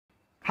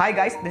Hi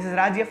guys, this is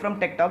Raj from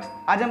tech talks.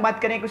 आज हम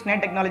बात करेंगे कुछ नए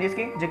टेक्नोलॉजीज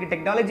की जो कि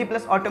technology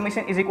plus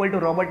automation is equal to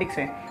robotics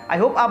है। आई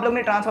होप आप लोग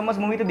ने ट्रांसफॉर्मर्स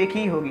मूवी तो देखी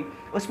ही होगी।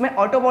 उसमें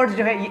ऑटोबॉट्स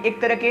जो है ये एक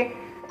तरह के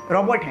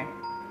रोबोट हैं।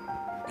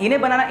 इन्हें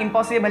बनाना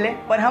इम्पॉसिबल है,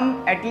 पर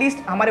हम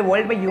एटलीस्ट हमारे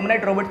वर्ल्ड में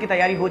ह्यूमनॉइड रोबोट की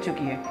तैयारी हो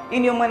चुकी है।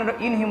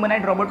 इन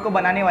ह्यूमनॉइड रोबोट को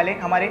बनाने वाले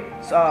हमारे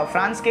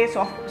फ्रांस के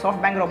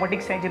सॉफ्ट बैंक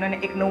रोबोटिक्स हैं,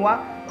 जिन्होंने एक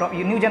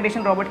न्यू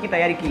जनरेशन रोबोट की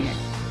तैयारी की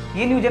है।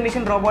 ये न्यू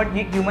जनरेशन रोबोट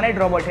ये ह्यूमनॉइड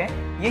रोबोट है।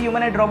 ये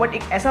ह्यूमनॉइड रोबोट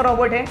एक ऐसा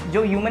रोबोट है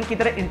जो ह्यूमन की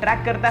तरह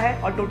इंटरेक्ट करता है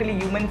और टोटली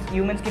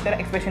ह्यूमंस की तरह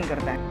एक्सप्रेशन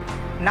करता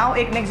है। नाउ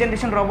एक नेक्स्ट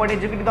जनरेशन रोबोट है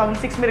जो कि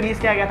 2006 में रिलीज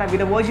किया गया था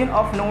with the version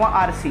of Nova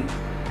RC।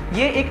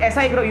 ये एक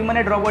ऐसा एक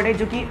ह्यूमनॉइड रोबोट है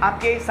जो कि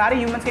आपके सारे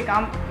ह्यूमंस के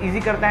काम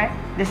इजी करता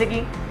है, जैसे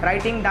कि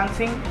writing,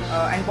 dancing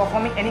and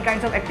performing any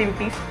kinds of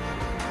activities.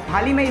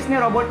 हाल ही में इसने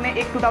रोबोट ने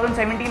एक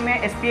 2017 में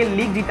SPL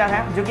लीग जीता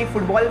है जो कि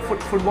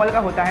फुटबॉल का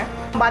होता है।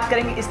 हम बात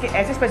करेंगे इसके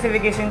ऐसे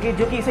स्पेसिफिकेशन की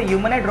जो कि इसे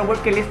ह्यूमनॉइड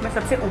रोबोट के लिस्ट में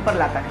सबसे ऊपर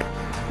लाता है।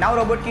 नाउ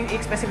रोबोट की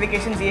एक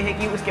स्पेसिफिकेशन ये है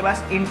कि उसके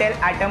पास इंटेल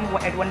एटम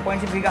एट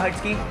 1.6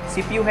 GHz की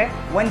CPU है,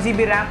 1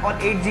 GB रैम और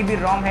 8 GB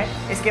रोम है।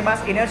 इसके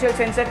पास इनर्शियल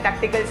सेंसर,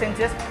 टैक्टिकल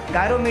सेंसर्स,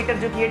 गायरोमीटर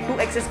जो कि 2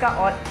 एक्सिस का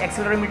और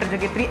एक्सेलरोमीटर जो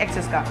कि 3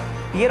 एक्सिस का।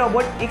 ये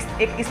रोबोट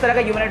एक इस तरह का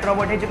ह्यूमनॉइड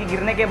रोबोट है जो कि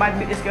गिरने के बाद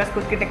भी इसके पास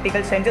खुद के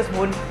टैक्टिकल सेंसर्स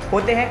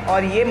होते हैं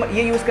और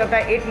ये यूज़ करता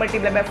है 8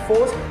 ×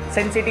 फोर्स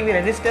सेंसिटिव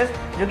रेजिस्टर्स,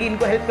 जो कि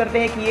इनको हेल्प करते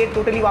हैं कि ये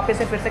टोटली वापस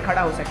से फिर से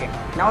खड़ा हो सके।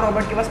 नाउ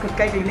रोबोट के पास खुद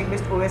का एक यूनिक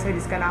बेस्ड OS है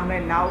जिसका नाम है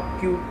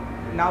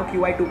NAO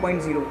QI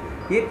 2.0।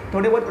 ये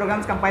थोड़े बहुत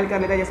प्रोग्राम्स कंपाइल कर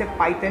लेता है, जैसे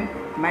पाइथन,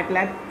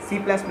 मैटलैब, C++,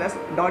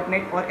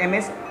 .NET और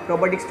MS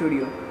रोबोटिक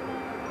स्टूडियो।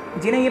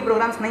 जिन्हें ये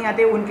प्रोग्राम्स नहीं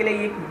आते उनके लिए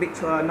ये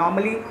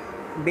नॉर्मली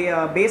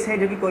बेस है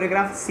जो कि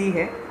कोरियोग्राफ C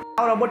है।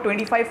 और रोबोट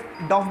 25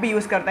 डॉफ भी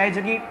यूज़ करता है,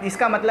 जो कि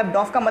इसका मतलब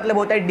डॉफ का मतलब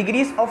होता है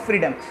डिग्रीज ऑफ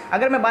फ्रीडम।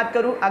 अगर मैं बात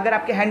करूँ अगर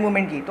आपके हैंड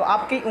मूवमेंट की, तो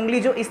आपकी उंगली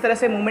जो इस तरह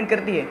से मूवमेंट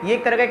करती है ये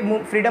एक तरह का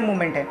एक फ्रीडम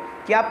मूवमेंट है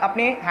कि आप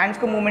अपने हैंड्स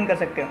को मूवमेंट कर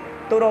सकते हो।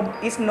 तो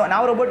इस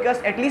नाउ रोबोट के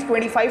पास एटलीस्ट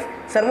 25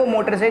 सर्वो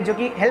मोटर्स है जो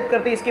कि हेल्प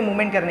करते हैं इसके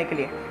मूवमेंट करने के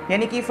लिए।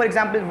 यानी कि for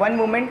example 1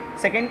 movement,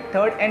 second,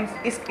 third and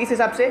इस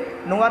हिसाब से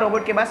नोवा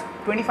रोबोट के पास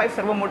 25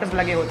 सर्वो मोटर्स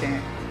लगे होते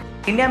हैं।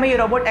 इंडिया में ये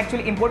रोबोट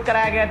एक्चुअली इंपोर्ट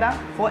कराया गया था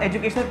फॉर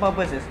एजुकेशनल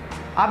पर्पसेस।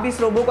 आप इस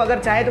रोबो को अगर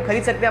चाहे तो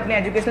खरीद सकते हैं अपने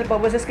एजुकेशनल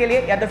पर्पसेस के लिए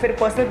या तो फिर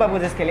पर्सनल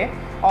पर्पसेस के लिए,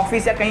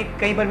 ऑफिस या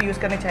कहीं पर भी यूज़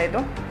करने चाहे तो।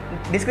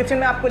 डिस्क्रिप्शन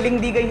में आपको लिंक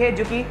दी गई है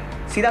जो कि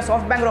सीधा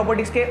सॉफ्ट बैंक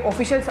रोबोटिक्स के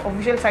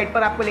ऑफिशियल साइट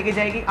पर आपको लेके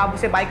जाएगी। आप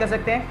उसे बाय कर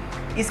सकते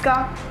हैं। इसका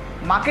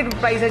मार्केट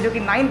प्राइस है जो कि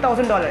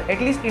 $9,000।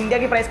 एटलीस्ट इंडिया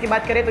की प्राइस की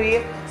बात करें तो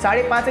ये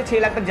 5.5 से 6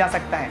 लाख तक जा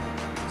सकता है।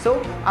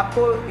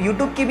 आपको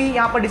यूट्यूब की भी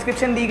यहाँ पर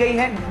डिस्क्रिप्शन दी गई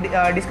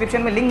है,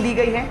 डिस्क्रिप्शन में लिंक दी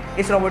गई है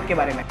इस रोबोट के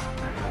बारे में।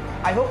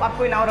 आई होप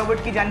आपको नाउ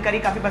रोबोट की जानकारी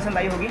काफ़ी पसंद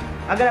आई होगी।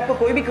 अगर आपको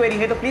कोई भी क्वेरी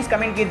है तो प्लीज़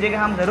कमेंट कीजिएगा,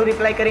 हम ज़रूर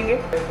रिप्लाई करेंगे।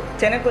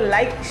 चैनल को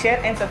लाइक,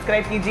 शेयर एंड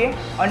सब्सक्राइब कीजिए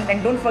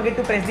and don't forget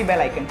to press the bell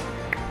icon.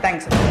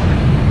 Thanks.